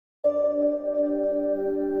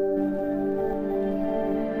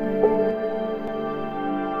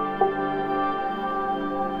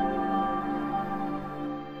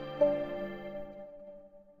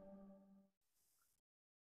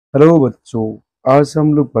Hello बच्चों, आज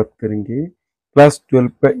हम लोग बात करेंगे क्लास 12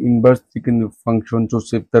 पे इनवर्स सेकंड फंक्शन जो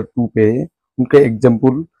चैप्टर 2 पे है उनका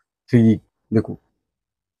एग्जांपल 3। देखो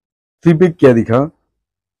 3 पे क्या दिखा,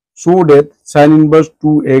 show that sine inverse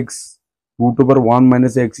 2x root over 1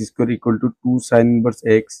 minus x square equal to 2 sine inverse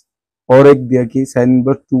x, और एक दिया कि sine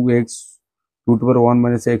inverse 2x root over 1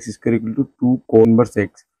 minus x square equal to 2 cos inverse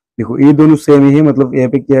x। देखो ये दोनों सेम ही है, मतलब यहाँ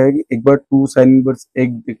पे क्या है कि एक बार 2 साइन इनवर्स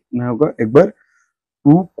x देखना होगा, एक बार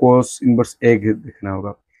 2 कॉस इनवर्स एग देखना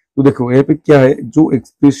होगा। तो देखो यहाँ पे क्या है, जो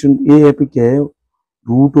एक्सप्रेशन ये यहाँ पे क्या है,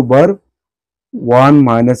 root over 1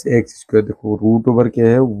 minus x square. देखो रूट ओवर क्या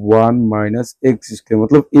है, 1 माइनस एक्स स्क्वायर,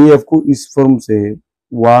 मतलब ये आपको इस फॉर्म से है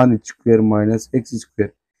 1 स्क्वायर माइनस एक्स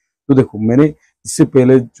स्क्वायर। तो देखो मैंने इससे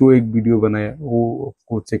पहले जो एक वीडियो बनाया वो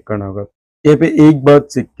आपको चेक करना होगा। यहाँ पे एक बात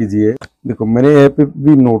चेक कीजिए, देखो मैंने यहाँ पे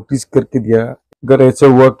भी नोटिस करके दिया, अगर ऐसा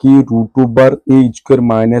हुआ कि रूट ओवर ए स्क्वायर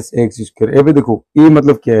माइनस एक्स स्क्वायर, यहाँ पे देखो ए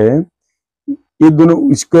मतलब क्या है, ये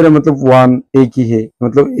दोनों स्क्वायर है मतलब वन एक ही है,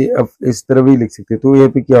 मतलब ए अब इस तरह भी लिख सकते हैं। तो यहाँ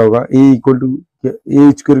पे क्या होगा, ए equal to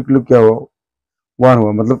A square equal to क्या हुआ, वन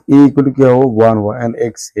हुआ, मतलब ए इक्वल टू क्या हुआ, वन हुआ, एंड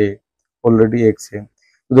एक्स है, ऑलरेडी एक्स है।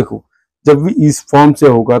 तो देखो जब भी इस फॉर्म से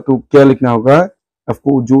होगा तो क्या लिखना होगा,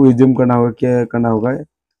 आपको जो एज्यूम करना होगा, क्या करना होगा,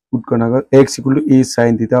 पुट करना होगा x equal to A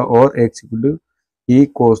sine theta और x equal to A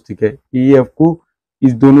cos theta. ये आपको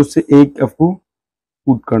इस दोनों से एक आपको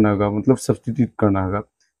पुट करना होगा, मतलब सब्स्टिट्यूट करना होगा।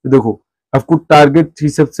 तो देखो आपको टारगेट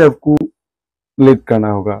हिसाब से आपको लेट करना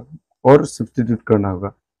होगा और सब्स्टिट्यूट करना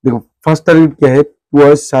होगा। देखो फर्स्ट टारगेट क्या है,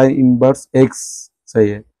 ट्वाइस साइन इनवर्स एक्स, सही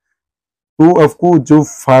है। तो आपको जो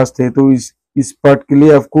फर्स्ट है तो इस पार्ट के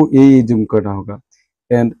लिए आपको ए एज्यूम करना होगा,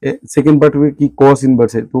 एंड सेकंड पार्ट में कि कॉस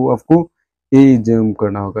इनवर्स है तो आपको ए एज्यूम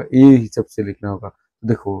करना होगा, ए हिसाब से लिखना होगा। तो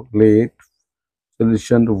देखो late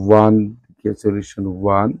solution one, solution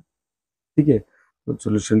one, ठीक है। तो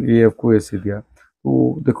सोल्यूशन ए आपको ऐसे दिया,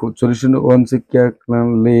 तो देखो सोल्यूशन वन से क्या करना,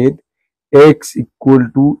 लेट एक्स इक्वल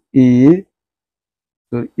टू ए,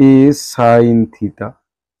 तो ए साइन थीटा।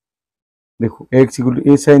 देखो x equal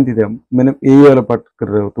to A sine theta, मैंने ए वाला पार्ट कर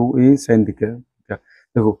रहा हूँ तो ए साइन थीटा।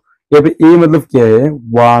 देखो यहाँ पे ए मतलब क्या है,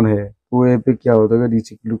 वन है, तो यहाँ पे क्या होता है, डी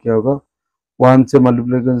इक्वल टू क्या होगा, वन से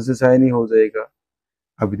मल्टीप्लाई करने से साइन ही हो जाएगा।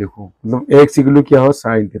 अभी देखो मतलब एक्स इक्वल टू क्या होगा,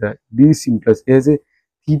 साइन थीटा, डी सिंप्लस ऐसे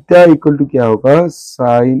थीटा इक्वल टू क्या होगा,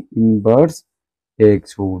 साइन इनवर्स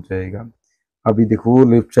एक्स हो जाएगा। अभी देखो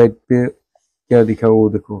लेफ्ट साइड पे क्या दिखा, वो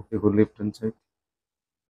देखो, देखो लेफ्ट हैंड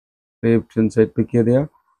साइड पे क्या दिया,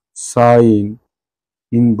 साइन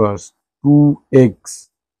इनवर्स 2x,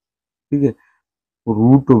 ठीक है,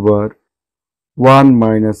 root over 1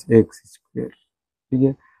 minus x square, ठीक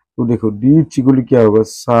है। तो देखो डी इक्वल क्या होगा,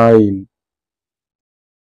 साइन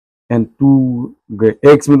एंड 2 गए,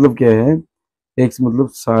 एक्स मतलब क्या है, एक्स मतलब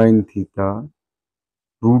sine theta,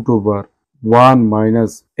 root over 1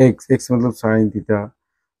 minus x, x मतलब साइन थीटा।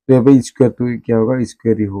 तो यहाँ पे स्क्वायर तो क्या होगा,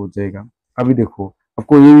 स्क्वायर ही हो जाएगा। अभी देखो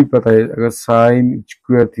आपको ये भी पता है, अगर sine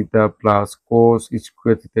square theta plus cos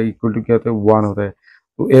square theta equal to क्या होता है, वन होता है।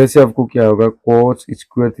 तो ऐसे आपको क्या होगा, cos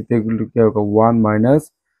square theta equal to क्या होगा, one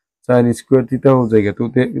minus sine square theta हो जाएगा।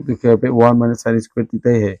 तो यहाँ पे one minus sine square theta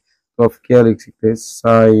ही है, तो आप क्या लिख सकते हैं,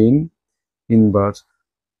 साइन इनवर्स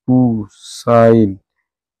 2 साइन,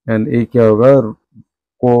 एंड ये क्या होगा,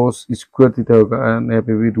 कोस स्क्वायर थीटा होगा, एंड यहाँ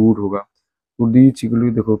पे भी रूट होगा। तो डी इक्वल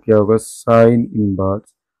टू देखो क्या होगा, sine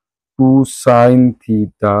inverse 2 sine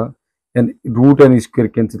theta, and root and square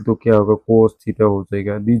cancel तो क्या होगा, कोस थीटा हो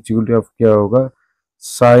जाएगा। डी इक्वल टू क्या होगा,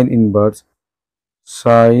 साइन इनवर्स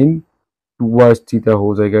साइन 2 थीटा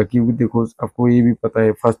हो जाएगा। क्योंकि देखो आपको ये भी पता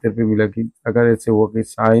है, फर्स्ट ईयर पे मिला कि अगर ऐसे हुआ कि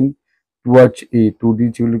साइन 2h a, तो डी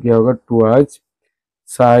इक्वल टू क्या होगा, 2h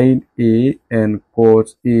sign A and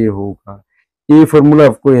cos ए होगा। ये फॉर्मूला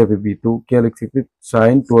आपको यहाँ पे भी, तो क्या लिख सकते हैं,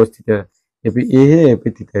 साइन 2h थीटा, यहाँ पे ए है यहाँ पे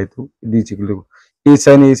थीटा है, तो D equal to A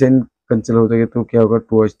sign cancel हो जाएगा, तो क्या होगा,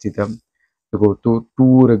 2h थीटा। देखो तो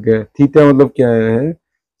 2 रख गया, थीटा मतलब क्या है,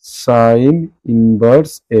 साइन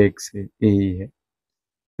इनवर्स एक्स है, यही है।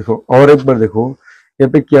 देखो और एक बार देखो,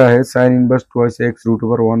 यहाँ पे क्या है, sine inverse twice x root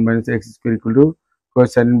over 1 minus x square equal to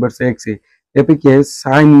twice sine inverse x है। यहाँ पे क्या है,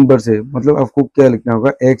 साइन इनवर्स है, मतलब आपको क्या लिखना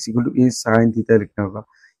होगा, x equal to A sine theta लिखना होगा।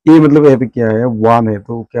 ये मतलब यहाँ पे क्या है, वन है,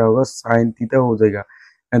 तो क्या होगा, साइन थीटा हो जाएगा,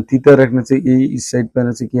 एंड थीटा रखने से ए इस साइड पे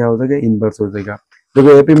आने से क्या हो जाएगा, इनवर्स हो जाएगा। देखो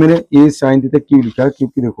यहाँ पे मैंने ए साइन थीटा क्यों लिखा,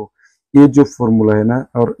 क्योंकि देखो ये जो फॉर्मूला है ना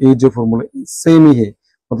और ये जो फॉर्मूला सेम ही है,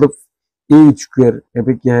 मतलब ए स्क्वायर, यहाँ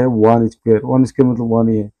पे क्या है, वन स्क्वायर मतलब वन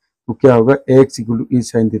ही है। तो क्या होगा, x equal to E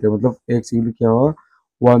sine theta, मतलब एक्स इक्वल टू क्या होगा,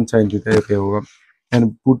 वन साइन थीटा क्या होगा,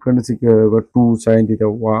 एंड पुट करने से क्या होगा, 2 sine theta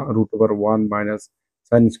root over 1 minus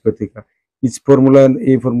sine square theta. इस फॉर्मूला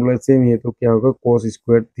ए फॉर्मूला सेम है, तो क्या होगा, कॉस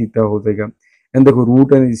स्क्वायर थीटा हो जाएगा। एंड देखो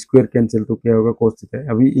रूट एंड स्क्वायर कैंसिल तो क्या होगा cos थीटा।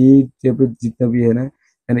 अभी ये जब जितना भी है ना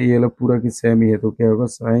एंड ये वाला पूरा की सेम ही है तो क्या होगा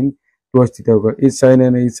साइन टॉस थीटा होगा। इस साइन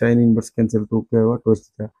एंड इस साइन इनवर्स कैंसिल तो क्या होगा toss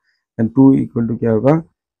theta and 2 equal to क्या होगा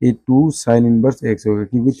ये 2 साइन इनवर्स एक्स होगा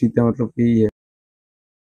क्योंकि थीटा मतलब यही है।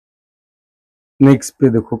 नेक्स्ट पे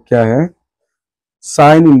देखो क्या है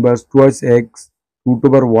sine inverse twice x root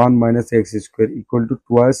over 1 minus x square equal to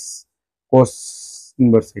twice cos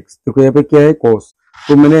inverse x. देखो यहाँ पे क्या है कॉस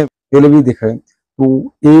तो मैंने पहले भी देखा है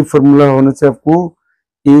तो ए फॉर्मूला होने से आपको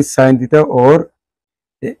ए साइन थीटा और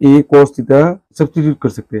ए कॉस थीटा सब्स्टिट्यूट कर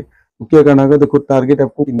सकते हैं। तो क्या करना होगा देखो टारगेट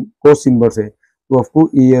आपको कॉस इनवर्स है तो आपको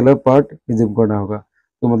ए वाला पार्ट एज्यूम करना होगा।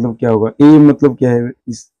 तो मतलब क्या होगा ए मतलब क्या है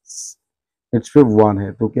इस एक्स पे 1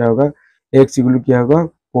 है तो क्या होगा एक्स इक्वल टू क्या होगा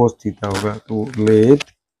कॉस थीटा होगा। तो late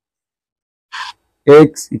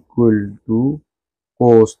x equal to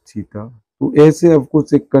cos theta तो ऐसे आपको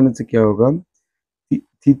चेक करने से क्या होगा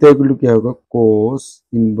थीटा इक्वल टू क्या होगा कॉस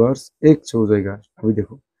इनवर्स एक्स हो जाएगा। अभी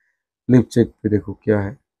देखो लेफ्ट साइड पे देखो क्या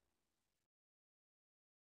है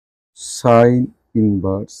साइन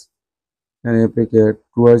इनवर्स यहाँ पे क्या है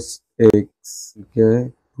ट्वाइस एक्स क्या है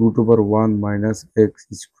root over 1 minus x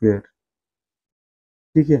square.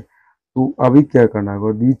 ठीक है तो अभी क्या करना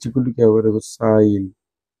होगा डी इक्वल टू क्या होगा देखो साइन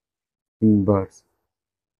इनवर्स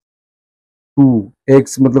 2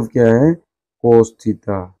 एक्स मतलब क्या है cos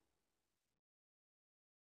theta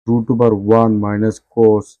root over 1 minus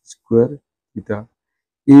cos square theta.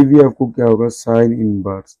 ये भी आपको क्या होगा साइन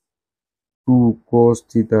इनवर्स 2 cos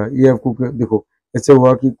थीटा। ये आपको देखो ऐसे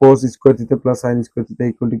हुआ कि cos square theta plus sine square theta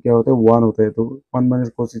equal to क्या होता है 1 होता है तो 1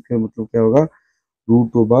 माइनस cos स्क्वायर मतलब क्या होगा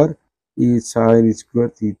रूट ओवर ये साइन स्क्वायर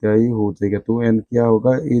थीटा ही हो जाएगा। तो एन क्या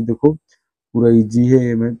होगा ये देखो पूरा इजी है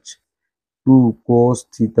ये match 2 cos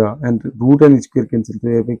theta and root and square cancel तो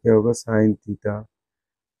यहाँ पे क्या होगा साइन थीटा।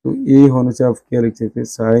 तो ये होने से आप क्या लिख सकते हैं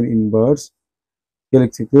साइन इनवर्स क्या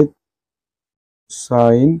लिख सकते हैं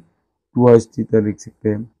साइन ट्वाइस थीटा लिख सकते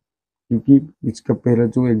हैं क्योंकि इसका पहला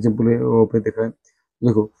जो एग्जांपल है वो पे देखा है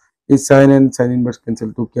देखो इस sign and sine inverse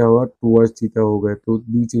cancel तो क्या हुआ ट्वाइस थीटा हो गया तो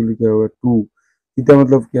नीचे क्या होगा 2 थीटा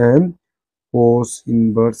मतलब क्या है कोस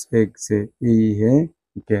इनवर्स एक्स है यही है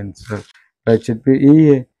कैंसर राइट साइड पे यही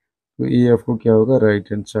है तो ये आपको क्या होगा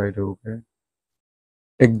राइट हैंड साइड हो गया।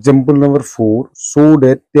 Example number 4. Show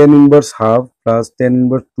that tan inverse half plus tan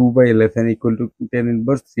inverse 2 by 11 equal to tan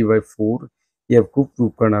inverse 3 by 4. ये आपको प्रूव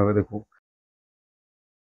करना होगा। देखो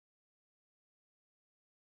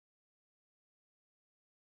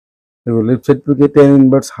लेफ्ट साइड पे tan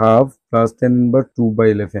inverse half plus tan inverse 2 by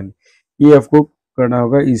 11 ये आपको करना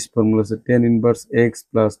होगा इस फॉर्मूला से tan inverse x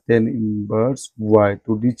plus tan inverse y।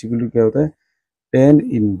 तो डी इक्वल टू क्या होता है tan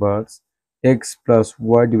inverse x plus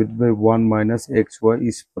Y divided by 1 minus x Y.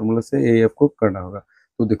 इस फॉर्मूला से ये आपको करना होगा।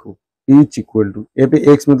 तो देखो इच इक्वल टू ए पे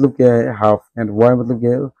x मतलब क्या है हाफ एंड y मतलब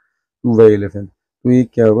क्या है 2 बाई 11 तो ये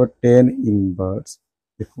क्या होगा tan इनवर्स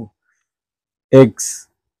देखो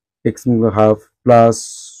x मतलब हाफ प्लस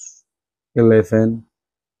 11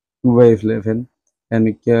 2 बाई 11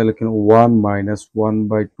 एंड क्या लिखें 1 माइनस 1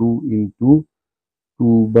 बाई 2 इंटू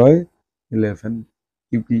 2 बाई 11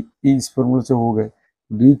 क्योंकि इस फॉर्मूले से हो गए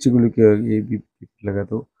डी इक्वल क्या होगा ये भी लगा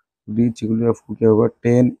तो डी इक्वल आपको क्या होगा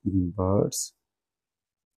tan इनवर्स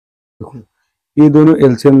देखो ये दोनों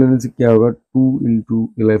एलसीएम लेने से क्या होगा 2 इंटू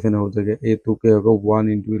 11 हो जाएगा ये तो क्या होगा 1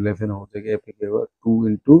 इंटू 11 हो जाएगा यहाँ पे क्या होगा 2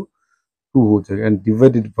 इंटू 2 हो जाएगा एंड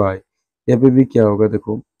डिवाइडेड बाय यहाँ पे भी क्या होगा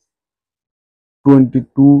देखो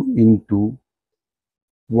 22 इंटू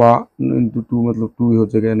 1 इंटू 2 मतलब 2 ही हो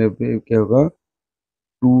जाएगा यहाँ पे क्या होगा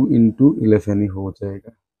 2 इंटू 11 ही हो जाएगा।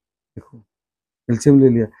 देखो एलसीएम ले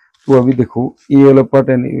लिया तो अभी देखो ये वाला पार्ट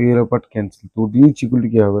एंड ये वाला पार्ट कैंसिल तो डी इक्वल टू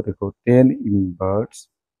क्या होगा देखो tan इनवर्स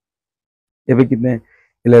यहाँ पे कितने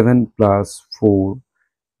 11 प्लस 4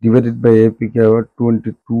 डिवाइडेड बाई ए पे क्या होगा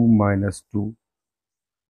 22 माइनस 2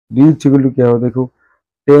 डी इक्वल टू क्या होगा देखो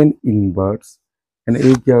tan इनवर्स एंड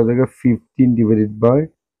ए क्या हो जाएगा 15 डिवाइडेड बाय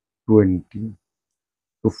 20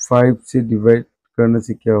 तो 5 से डिवाइड करने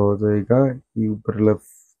से क्या हो जाएगा ये ऊपर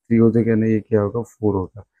 3 हो जाएगा ना ये क्या होगा 4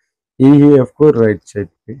 होगा। ये है आपको राइट साइड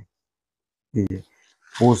पे ये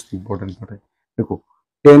मोस्ट इंपॉर्टेंट पार्ट है। देखो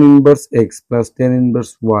tan inverse x plus tan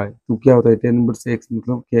inverse y तो क्या होता है tan इनवर्स x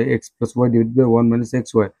मतलब क्या है x plus Y divided by 1 minus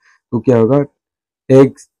x Y तो क्या होगा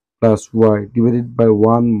x plus Y divided by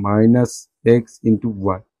 1 minus x into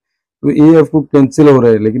Y. तो ये आपको कैंसिल हो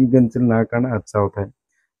रहा है लेकिन कैंसिल ना करना अच्छा होता है।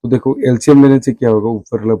 तो देखो एलसीएम लेने से क्या होगा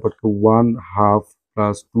ऊपर वाला पट को 1 हाफ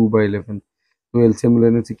प्लस 2 बाई 11 तो एलसीएम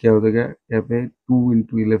लेने से क्या हो जाएगा यहाँ पे 2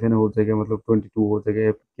 इंटू 11 हो जाएगा मतलब 22 हो जाएगा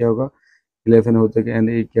यहाँ पे क्या होगा 11 हो जाएगा एंड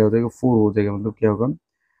ये क्या हो जाएगा 4 हो जाएगा मतलब क्या होगा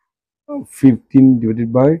 15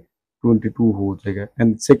 डिवाइडेड बाय 22 हो जाएगा।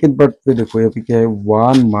 एंड सेकेंड पार्ट पे देखो यहाँ पे क्या है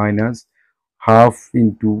 1 माइनस हाफ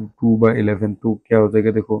इंटू 2/11, तो क्या हो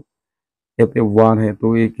जाएगा देखो यहाँ पे 1 है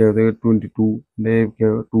तो ये क्या हो जाएगा 22, ये क्या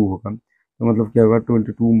होगा 2 होगा, तो मतलब क्या होगा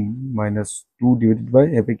 22 माइनस 2 डिवाइडेड बाय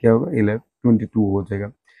यहाँ पे क्या होगा 11, 22 हो जाएगा।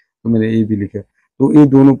 तो मैंने ए भी लिखा है, तो ये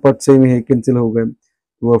दोनों पार्ट सेम है, कैंसिल हो गए,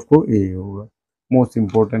 तो आपको ए होगा। मोस्ट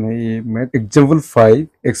इंपॉर्टेंट है ये math. Example 5,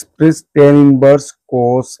 express tan inverse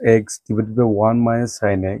cos x divided by 1 minus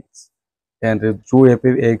sine x, and जो यहाँ पे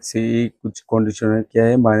एक्स है ये कुछ कंडीशन है, क्या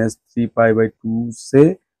है -3π/2 से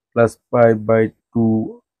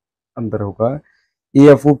 +π/2 अंदर होगा। ये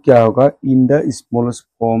आपको क्या होगा इन द स्मॉलेस्ट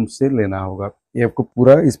फॉर्म से लेना होगा, ये आपको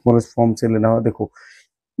पूरा स्मॉलेस्ट फॉर्म से लेना होगा। देखो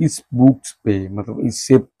इस बुक्स पे मतलब इस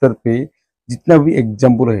चैप्टर पे जितना भी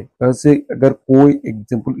एग्जाम्पल है, ऐसे अगर कोई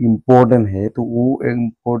एग्जाम्पल इम्पोर्टेंट है तो वो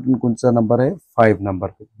इम्पोर्टेंट कौन सा नंबर है 5 नंबर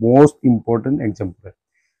पे, मोस्ट इम्पोर्टेंट एग्जाम्पल है।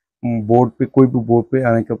 बोर्ड पे कोई भी बोर्ड पे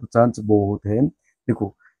आने का चांस बहुत है।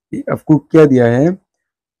 देखो ये आपको क्या दिया है,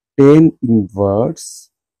 tan inverse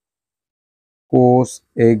cos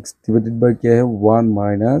x divided by क्या है 1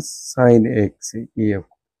 माइनस साइन एक्स है, ये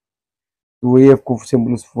आपको, तो ये आपको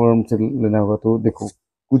सिंपल फॉर्म से लेना होगा। तो देखो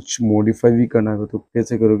कुछ मॉडिफाई भी करना होगा, तो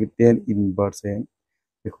कैसे करोगे, टेन इनवर्स है।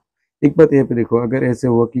 देखो एक बात यहाँ पे देखो, अगर ऐसे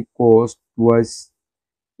हुआ कि कोस ट्वाइस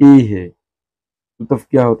ए है तो तब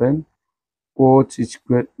क्या होता है कोस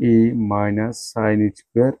स्क्वायर ए माइनस साइन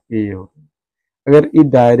स्क्वायर ए होता है। अगर ये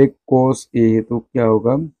डायरेक्ट कोस ए है तो क्या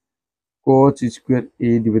होगा cos square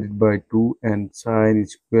A divided by 2 and sine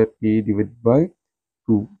square A divided by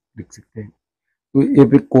 2 लिख सकते हैं। तो ये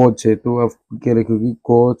पे कोच है तो आप क्या लिखोगे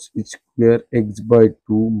coach square x bye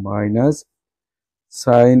 2 minus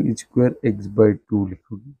sine square x bye 2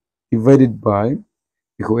 लिखोगे डिवाइडेड बाय,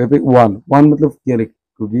 देखो यहाँ पे वन वन मतलब क्या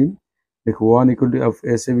लिखोगी, देखो वन इक्वल टू आप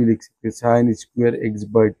ऐसे भी लिख सकते हैं sine square x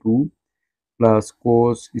bye 2 plus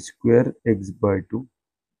cos square x bye 2,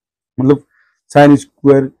 मतलब sine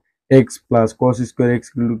square x plus cos square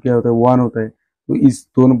x क्या होता है 1 होता है, तो इस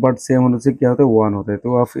दोनों पार्ट सेम होने से क्या होता है 1 होता है,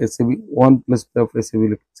 तो आप ऐसे भी 1 प्लस आप ऐसे भी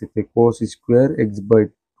लिख सकते हैं cos square x bye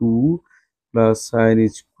 2 plus sine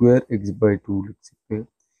square x bye 2 लिख सकते हैं।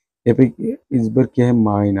 यहाँ पे इस बार क्या है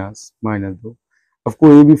माइनस माइनस 2, आपको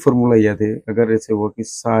ये भी फॉर्मूला याद है, अगर ऐसे हुआ कि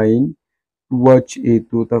साइन टूवर्ड्स ए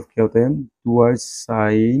तो तब क्या होता है towards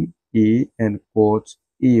sign A and cos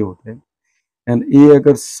ए होता है, एंड ए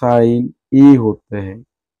अगर साइन ए होता है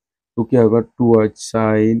तो क्या होगा towards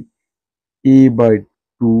sign A bye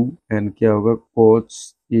 2 and क्या होगा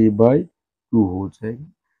कोस ए बाय 2 हो जाएगा।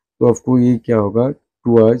 तो आपको ये क्या होगा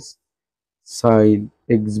towards sine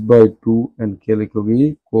x bye 2 and क्या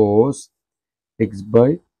लिखोगे कोस एक्स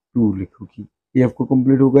बाय 2 लिखोगी। ये आपको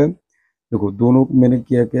कंप्लीट हो गया। देखो दोनों मैंने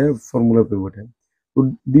क्या क्या फॉर्मूला पे बैठा है, तो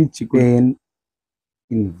डी टेन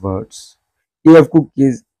इनवर्स, ये आपको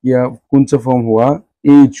क्या कौन सा फॉर्म हुआ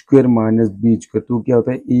ए स्क्वायर माइनस बी स्क्वायर, तो क्या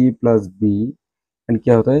होता है ए प्लस बी एंड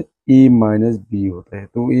क्या होता है ए माइनस बी होता है,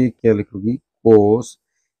 तो ये क्या लिखोगी cos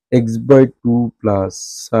x bye 2 plus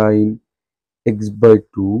sine x bye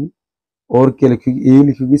 2, और क्या लिखोगी ए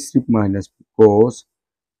लिखोगी सिर्फ minus cos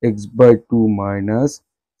x bye 2 minus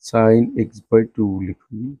sine x bye 2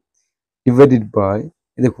 लिखोगी divided by,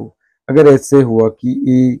 देखो अगर ऐसे हुआ कि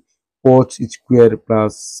ए cos square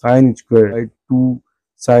plus sine square by 2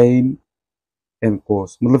 sign and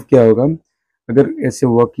cos, मतलब क्या होगा अगर ऐसे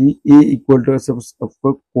हुआ कि ए इक्वल टू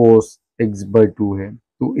आपका कोस एक्स बाय 2 है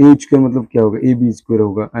तो ए स्क्वायर मतलब क्या होगा ए बी स्क्वायर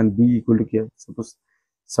होगा एंड बी इक्वल टू क्या सपोज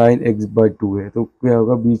साइन एक्स बाय 2 है तो क्या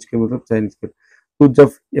होगा बी स्क्वायर मतलब साइन स्क्वायर। तो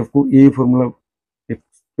जब आपको ए फॉर्मूला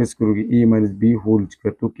एक्सप्रेस करोगे ए माइनस बी होल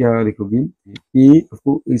स्क्वायर तो क्या लिखोगी ए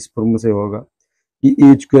आपको इस फॉर्मूला से होगा कि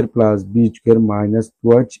ए square plus B square minus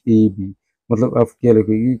twice A B, मतलब आप क्या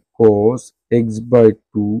लिखोगी cos x bye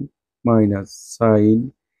 2 minus sine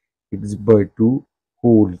x bye 2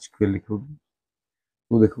 whole square लिखोगी।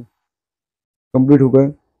 तो देखो कंप्लीट होगा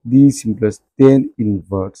दी सिंपलेस्ट टेन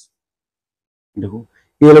इनवर्स। देखो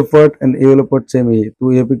ए वाला पार्ट एंड ए वाला पार्ट सेम है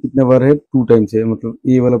तो यहाँ पे कितना बार है 2 टाइम्स है, मतलब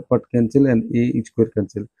ए वाला part cancel and A square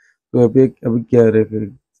cancel, तो यहाँ पे अभी क्या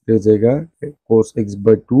रह जाएगा cos x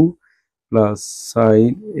bye 2 plus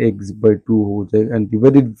sine x bye 2 हो जाएगा एंड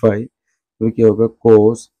डिवाइडेड बाय, तो क्या होगा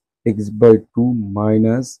cos x bye 2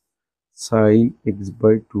 minus sine x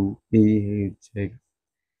bye 2 ये है जाएगा।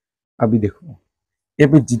 अभी देखो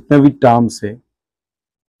यहाँ पे जितना भी टर्म्स है,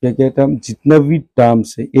 क्या क्या टर्म जितना भी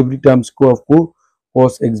टर्म्स है एवरी टर्म्स को आपको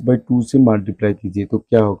cos x बाय 2 से मल्टीप्लाई कीजिए तो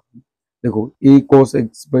क्या होगा, देखो a cos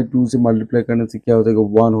x बाय 2 से मल्टीप्लाई करने से क्या हो जाएगा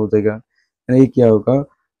 1 हो जाएगा, ये क्या होगा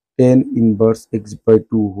टेन इनवर्स x बाय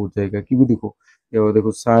 2 हो जाएगा, क्योंकि देखो क्या होगा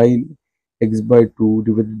देखो sign x bye 2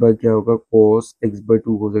 divided by क्या होगा cos x बाय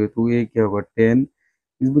 2 हो जाएगा, तो ये क्या होगा टेन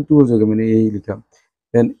इसमें 2 हो जाएगा, मैंने ए ही लिखा।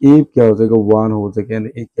 देन ए क्या हो जाएगा, 1 हो जाएगा, एंड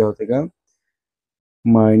ए क्या हो जाएगा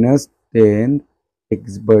 -10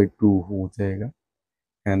 x/2 हो जाएगा।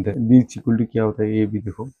 एंड बी इक्वल टू क्या होता है, ये भी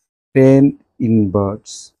देखो 10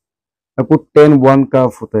 इनवर्स। आपको 10 1 का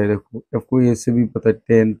होता है, देखो आपको ये से भी पता है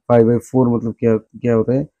 10 5/4 मतलब क्या क्या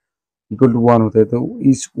होता है, इक्वल टू 1 होता है। तो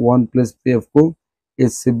इस 1 प्लस पे आपको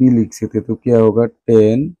एस से भी लिख सकते हैं, तो क्या होगा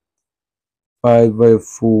 10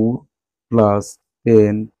 5/4 plus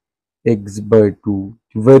 10 x/2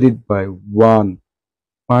 divided by 1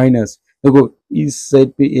 minus, देखो इस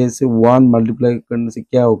साइड पे ए से 1 मल्टीप्लाई करने से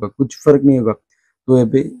क्या होगा, कुछ फर्क नहीं होगा। तो यहाँ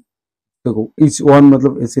पे देखो इस 1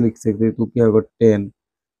 मतलब ऐसे लिख सकते हैं, तो क्या होगा 10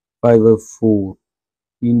 5/4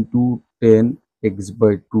 इंटू 10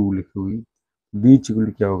 x/2 लिखी हुई। बीच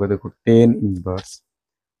इक्वल क्या होगा, देखो 10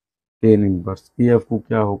 इनवर्स ये आपको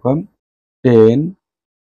क्या होगा 10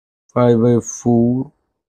 5/4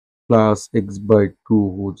 प्लस x/2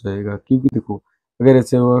 हो जाएगा। क्योंकि देखो अगर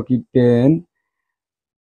ऐसे होगा कि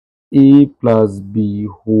 10a प्लस बी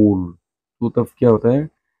होल, तो तब क्या होता है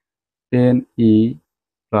 10a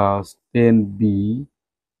plus 10b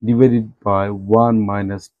divided by 1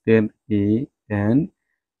 minus 10a and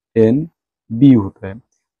 10b होता है।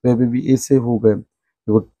 तो यहाँ पे भी ऐसे हो गए,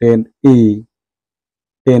 देखो 10a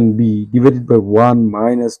 10b divided by 1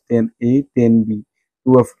 minus 10a 10b,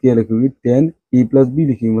 तो आप क्या लिखोगे 10a प्लस b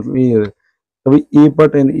लिखेंगे, मतलब ये तभी ए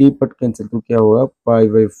part and A part cancel, तो क्या होगा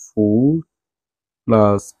 5/4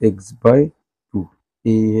 प्लस x/2,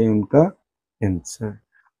 ये है उनका आंसर।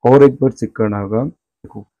 और एक बार चेक करना होगा,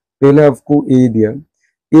 देखो पहले आपको ए दिया,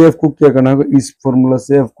 ए आपको क्या करना होगा, इस फॉर्मूला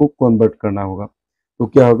से आपको कन्वर्ट करना होगा। तो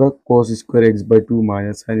क्या होगा cos square x/2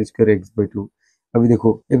 minus sine square x/2। अभी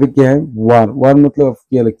देखो अभी क्या है 1 1 मतलब आप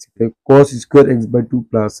क्या लिख सकते हैं cos square x/2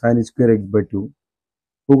 plus sine square x/2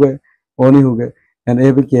 हो गए, और नहीं हो गए। एंड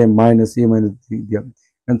ए पे क्या है माइनस, ए माइनस दिया,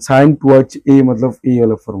 एंड साइन टुवर्ड्स ए मतलब ए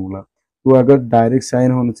वाला फॉर्मूला। तो अगर डायरेक्ट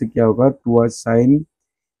साइन होने से क्या होगा towards sign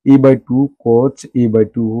a/2 cos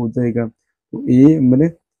a/2 हो जाएगा। तो ए मैंने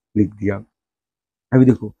लिख दिया। अभी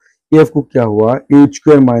देखो ये आपको क्या हुआ ए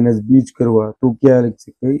स्क्वायर माइनस बी स्क्वायर हुआ, तो क्या लिख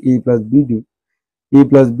सकते हैं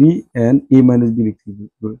a+b and a minus B लिख सकते हैं,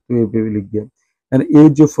 तो ये पे भी लिख दिया। एंड ए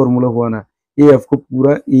जो फॉर्मूला हुआ ना, ये आपको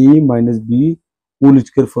पूरा a minus B whole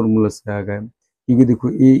square formula से आ गया, क्योंकि देखो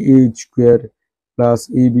ए square plus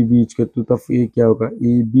A B square, तो तब ये क्या होगा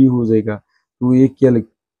ए बी हो जाएगा। तो ये क्या लिख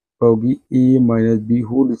पाओगी ए माइनस बी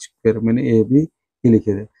होल स्क्वायर, मैंने ए बी ये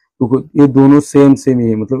लिखे थे। तो ये दोनों सेम सेम ही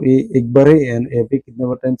है, मतलब ए एक बार है एंड ए पे कितने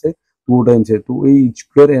बार टाइम्स है 2 टाइम्स है, तो ए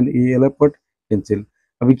स्क्वायर एंड ए वाला पार्ट कैंसिल।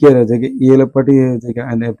 अभी क्या रह जाएगा ए वाला पार्ट ही रह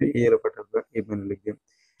जाएगा एंड यहाँ पे ए वाला पार्ट होगा, ए मैंने लिख दिया।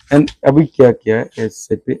 एंड अभी क्या किया है इस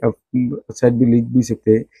साइड पे, अब साइड भी लिख भी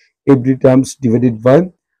सकते हैं every terms divided by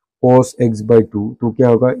cos x/2, तो क्या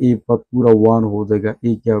होगा ए पर पूरा 1 हो जाएगा।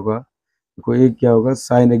 ए क्या होगा देखो ए क्या होगा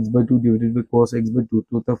sin x/2 divided by cos x/2,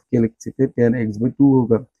 तो तब क्या लिख सकते हैं 10x/2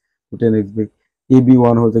 होगा, तो 10x ए भी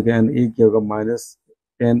 1 हो जाएगा एंड ए क्या होगा माइनस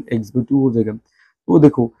 10x/2 हो जाएगा। तो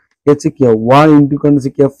देखो ऐसे क्या 1 इंटू करने से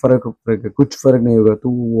क्या फर्क पड़ेगा, कुछ फर्क नहीं होगा, तो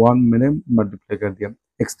 1 मैंने मल्टीप्लाई कर दिया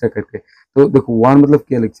एक्स्ट्रा करके। तो देखो 1 मतलब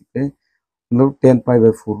क्या लिख सकते हैं, मतलब 10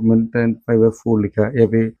 π/4, मैंने 10 π/4 लिखा, या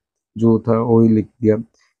फिर जो था वही लिख दिया,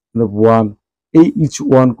 मतलब 1 ए इच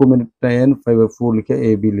 1 को मैंने 10 π/4 लिखा,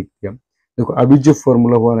 ए भी लिख दिया। देखो अभी जो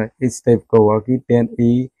फॉर्मूला हुआ ना इस टाइप का हुआ कि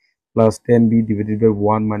 10a plus 10b divided by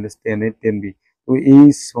 1 minus 10a 10b, तो ए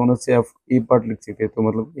इस होने से आप ए पार्ट लिख सकते हैं, तो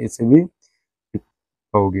मतलब ए से भी लिख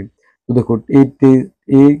पाओगे। तो देखो ए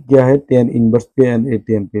क्या है 10 इनवर्स पे एंड ए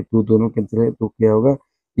 10 पे, तो दोनों कैंसिल है, तो क्या होगा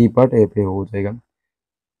ए पार्ट ए पे हो जाएगा।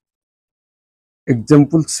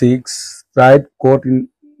 Example 6, write cot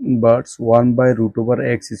inverse 1 by root over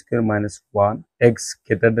x square minus 1 x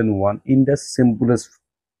greater than 1 in the simplest।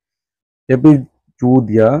 यहाँ पे जो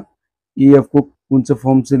दिया ये आपको कौन सा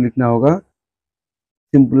फॉर्म से लिखना होगा,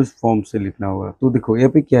 सिंपलेस्ट फॉर्म से लिखना होगा। तो देखो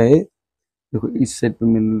यहाँ पे क्या है, देखो इस साइड पे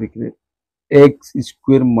मैंने लिख दिया एक्स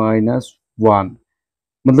स्क्वायर माइनस 1,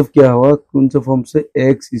 मतलब क्या हुआ कौन सा फॉर्म से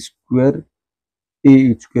एक्स स्क्वायर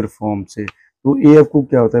ए स्क्वायर फॉर्म से। तो ए आपको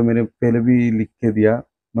क्या होता है मैंने पहले भी लिख के दिया,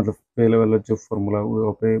 मतलब पहले वाला जो फॉर्मूला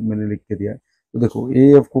वहाँ पे मैंने लिख के दिया। तो देखो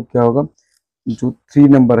ए आपको क्या होगा, जो 3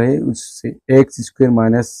 नंबर है उससे एक्स स्क्वायर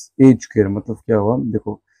माइनस ए स्क्वायर, मतलब क्या हुआ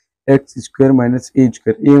देखो एक्स स्क्वायर माइनस ए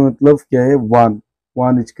स्क्वायर, ए मतलब क्या है 1,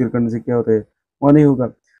 1 स्क्वायर करने से क्या होता है 1 ही होगा।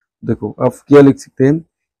 देखो अब क्या लिख सकते हैं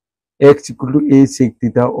x equal to A sec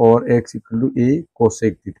theta और x equal to A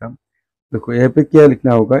cosec theta. देखो यहाँ पे क्या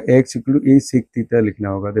लिखना होगा x equal to A sec theta लिखना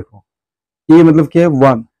होगा। देखो ए मतलब क्या है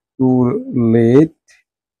 1, तो late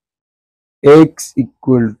x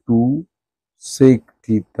equal to sec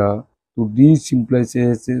theta, तो डी सिंप्लाई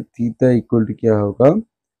से थीटा इक्वल टू क्या होगा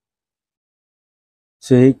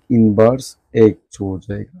सेक इनवर्स एक्स हो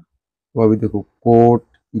जाएगा। तो अभी देखो cot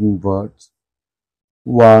inverse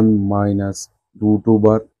 1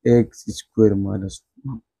 - x square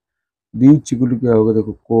 -1 beach equal to क्या होगा,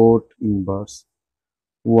 देखो कोट इनवर्स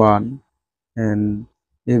 1 एंड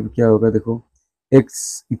ये क्या होगा, देखो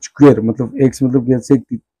एक्स स्क्वायर मतलब एक्स मतलब क्या,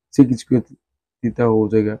 सेक स्क्वायर थीटा हो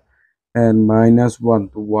जाएगा एंड -1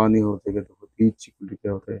 तो 1 ही हो जाएगा। देखो बीच इक्वल टू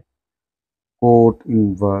क्या होता है, कोट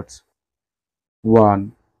इनवर्स 1।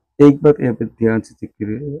 एक बात यहाँ पे ध्यान से चेक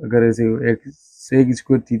करिए, अगर ऐसे x sec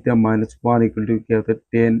square theta -1 equal to क्या होता है,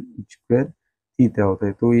 टेन स्क्वायर थीटा होता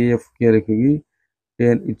है। तो ये क्या रखेगी,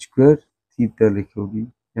 ten square theta लिखोगी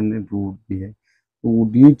and root भी है। तो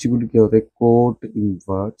डी इक्वल टू क्या होता है, कोट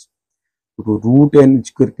इनवर्स, तो रूट एन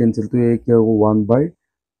स्क्वायर कैंसिल तो ये क्या होगा,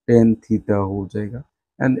 1/10 थीटा हो जाएगा।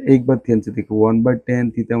 एंड एक बात ध्यान से देखो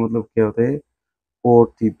 1/10 थीटा मतलब क्या होता है,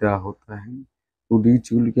 कोट थीटा होता है। तो डी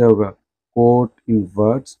इक्वल टू क्या होगा, कोट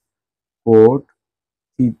इनवर्स कोट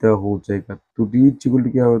थीटा हो जाएगा। तो डी इक्वल टू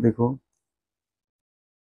क्या होगा, देखो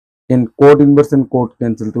इन cot inverse and quote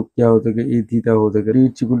cancel तो क्या हो जाएगा, ए थीटा हो जाएगा। डी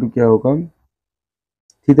इक्वल टू क्या होगा,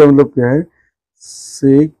 थीटा मतलब क्या है,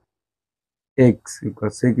 सेक एक्स का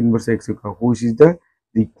सेक इनवर्स एक्स का which is the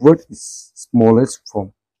required smallest form.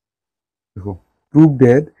 देखो prove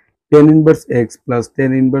that tan inverse x plus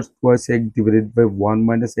tan inverse twice x divided by 1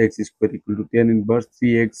 minus x square equal to tan inverse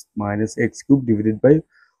 3x minus x cube divided by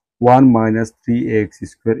 1 minus 3x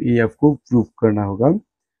square, ये आपको prove करना होगा।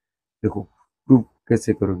 देखो proof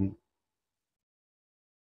कैसे करोगे,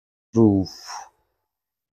 proof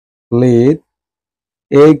late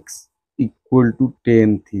x equal to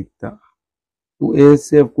tan theta. तो ए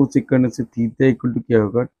से आपको चेक करने से थीटा इक्वल टू क्या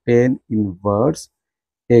होगा, टेन इनवर्स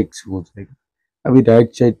एक्स हो जाएगा। अभी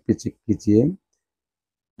राइट साइड पे चेक कीजिए,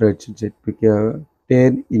 राइट साइड पे क्या है,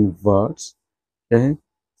 टेन इनवर्स क्या है,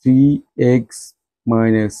 3x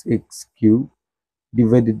minus x cube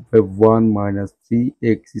divided by 1 minus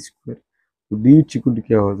 3x square. तो डी इक्वल टू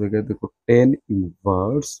क्या हो जाएगा, देखो tan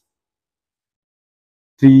inverse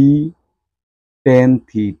 3 tan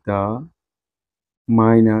theta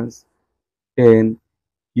minus ten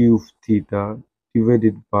cube theta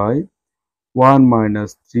divided by 1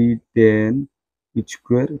 minus 3 tan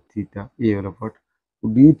square theta, ये वाला पार्ट। तो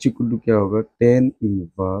डी इक्वल टू क्या होगा, टेन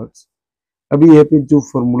इनवर्स, अभी यहाँ पे जो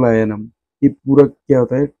फॉर्मूला है ना, ये पूरा क्या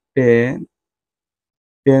होता है, टेन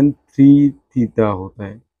टेन थ्री थीटा होता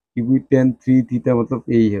है, क्योंकि टेन थ्री थीटा मतलब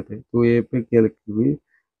यही होता है। तो ये पे क्या लिखोगे,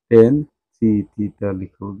 टेन थ्री थीटा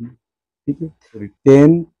लिखोगे, ठीक है। Sorry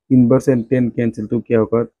tan inverse and ten cancel तो क्या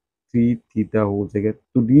होगा, थ्री थीटा हो जाएगा।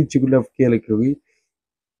 तो डी इक्वल आप क्या लिखोगे,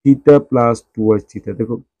 theta plus two H theta,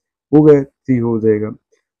 देखो हो गया, थ्री हो जाएगा।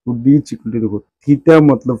 तो डी इक्वल देखो थीटा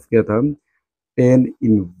मतलब क्या था, tan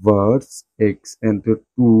inverse x and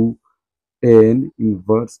to tan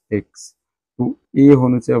inverse x. तो ए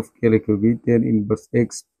होने से आप क्या लिखोगे, tan inverse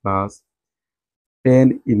x plus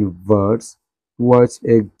tan inverse towards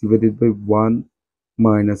x divided by 1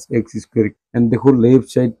 minus x square. And देखो लेफ्ट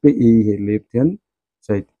साइड पे यही है, लेफ्ट हैंड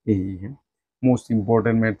साइड यही है। मोस्ट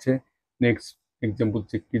इंपॉर्टेंट मैथ है। नेक्स्ट एग्जाम्पल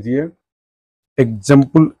चेक कीजिए,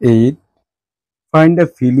 example 8, find the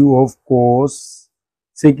value of cos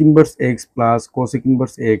sec inverse x plus cosec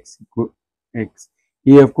inverse x।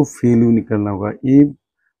 ये आपको वैल्यू निकालना होगा। ये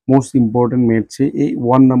मोस्ट इंपॉर्टेंट मैथ है, ये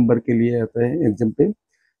 1 नंबर के लिए आता है एग्जाम पे।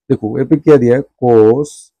 देखो ये पे क्या दिया है, cos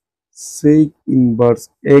sec inverse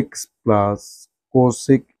x plus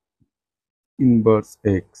cosec inverse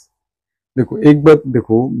x। देखो एक बात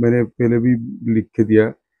देखो, मैंने पहले भी लिख के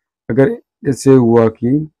दिया, अगर ऐसे हुआ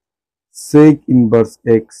कि sec inverse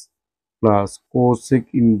x plus cosec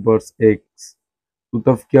inverse x, तो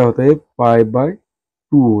तब क्या होता है,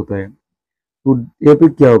 पाई/2 होता है। तो ये पे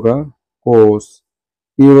क्या होगा, कोस,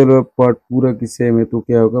 ये वाला पार्ट पूरा की सेम है, तो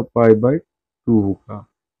क्या होगा, पाई/2 होगा।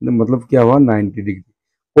 मतलब क्या हुआ, 90 डिग्री।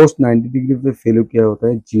 कोस 90 डिग्री पे वैल्यू क्या होता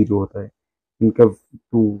है, जीरो होता है इनका।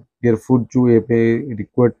 टू देयर फुट जो ये पे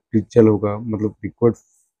रिक्वायर्ड रिजल्ट होगा, मतलब रिक्वायर्ड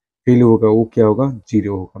वैल्यू होगा, वो क्या होगा,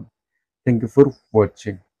 जीरो होगा। Thank you for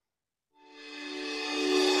watching.